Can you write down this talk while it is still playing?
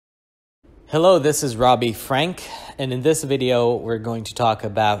Hello, this is Robby Frank, and in this video, we're going to talk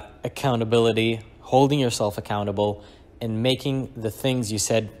about accountability, holding yourself accountable, and making the things you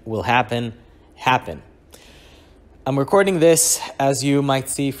said will happen. I'm recording this, as you might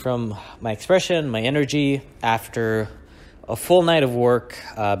see from my expression, my energy, after a full night of work,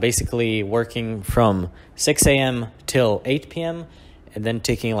 basically working from 6 a.m. till 8 p.m., and then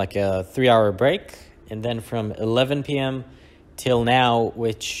taking like a 3-hour break, and then from 11 p.m. till now,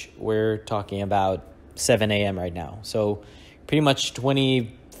 which we're talking about 7 a.m. right now. So pretty much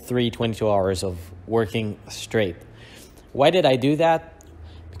 22 hours of working straight. Why did I do that?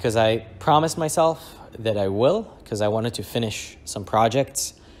 Because I promised myself that I will, because I wanted to finish some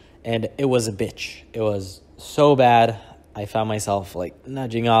projects, and it was a bitch. It was so bad. I found myself like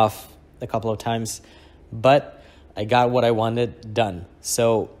nudging off a couple of times, but I got what I wanted done.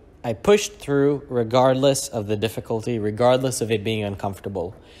 So I pushed through regardless of the difficulty, regardless of it being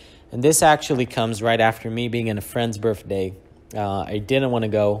uncomfortable. And this actually comes right after me being in a friend's birthday. I didn't want to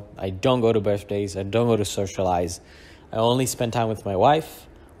go. I don't go to birthdays. I don't go to socialize. I only spend time with my wife,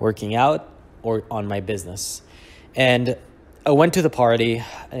 working out, or on my business. And I went to the party,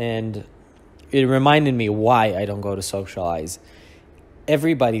 and it reminded me why I don't go to socialize.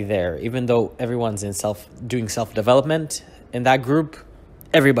 Everybody there, even though everyone's doing self-development in that group,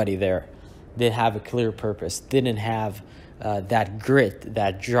 everybody there didn't have a clear purpose, didn't have that grit,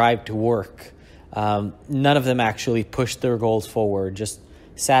 that drive to work. None of them actually pushed their goals forward, just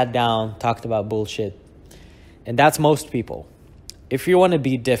sat down, talked about bullshit. And that's most people. If you want to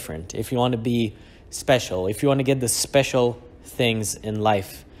be different, if you want to be special, if you want to get the special things in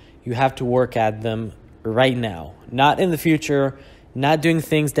life, you have to work at them right now, not in the future, not doing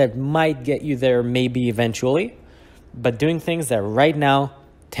things that might get you there maybe eventually, but doing things that right now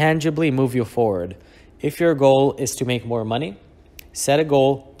tangibly move you forward. If your goal is to make more money, set a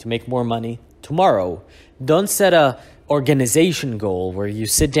goal to make more money tomorrow. Don't set a organization goal where you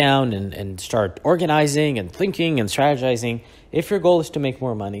sit down and start organizing and thinking and strategizing. If your goal is to make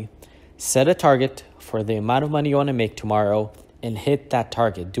more money, set a target for the amount of money you want to make tomorrow and hit that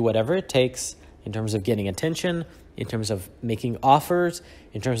target. Do whatever it takes in terms of getting attention, in terms of making offers,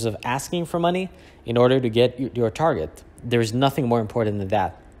 in terms of asking for money in order to get your target. There's nothing more important than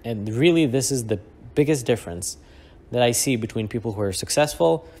that. And really, this is the biggest difference that I see between people who are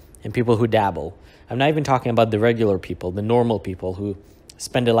successful and people who dabble. I'm not even talking about the regular people, the normal people who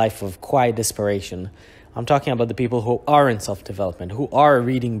spend a life of quiet desperation. I'm talking about the people who are in self-development, who are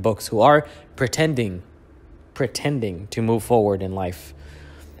reading books, who are pretending to move forward in life.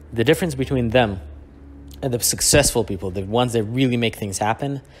 The difference between them and the successful people, the ones that really make things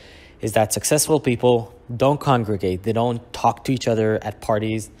happen, is that successful people don't congregate. They don't talk to each other at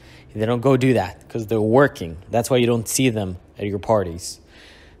parties. They don't go do that because they're working. That's why you don't see them at your parties.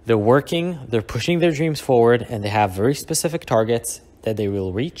 They're working, they're pushing their dreams forward, and they have very specific targets that they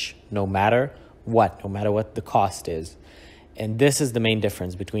will reach no matter what the cost is. And this is the main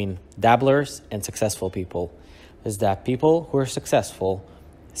difference between dabblers and successful people, is that people who are successful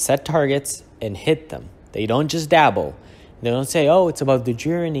set targets and hit them. They don't just dabble. They don't say, oh, it's about the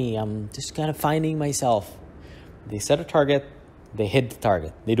journey. I'm just kind of finding myself. They set a target. They hit the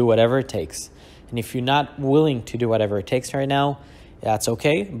target. They do whatever it takes. And if you're not willing to do whatever it takes right now, that's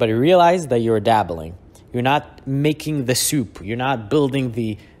okay. But realize that you're dabbling. You're not making the soup. You're not building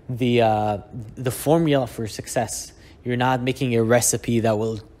the formula for success. You're not making a recipe that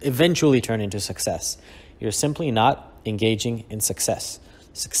will eventually turn into success. You're simply not engaging in success.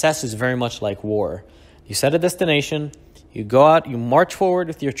 Success is very much like war. You set a destination. You go out, you march forward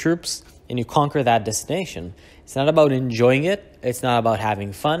with your troops, and you conquer that destination. It's not about enjoying it. It's not about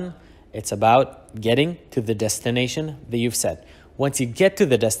having fun. It's about getting to the destination that you've set. Once you get to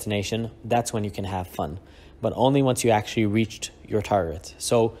the destination, that's when you can have fun, but only once you actually reached your target.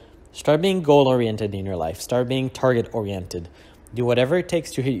 So start being goal-oriented in your life. Start being target-oriented. Do whatever it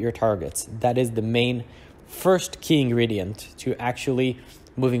takes to hit your targets. That is the main first key ingredient to actually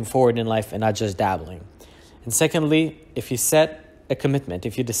moving forward in life and not just dabbling. And secondly, if you set a commitment,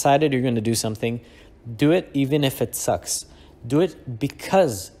 if you decided you're going to do something, do it even if it sucks. Do it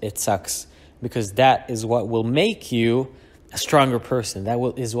because it sucks, because that is what will make you a stronger person.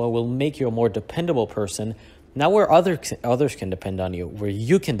 Is what will make you a more dependable person, not where others can depend on you, where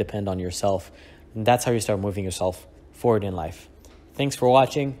you can depend on yourself. And that's how you start moving yourself forward in life. Thanks for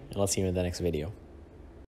watching, and I'll see you in the next video.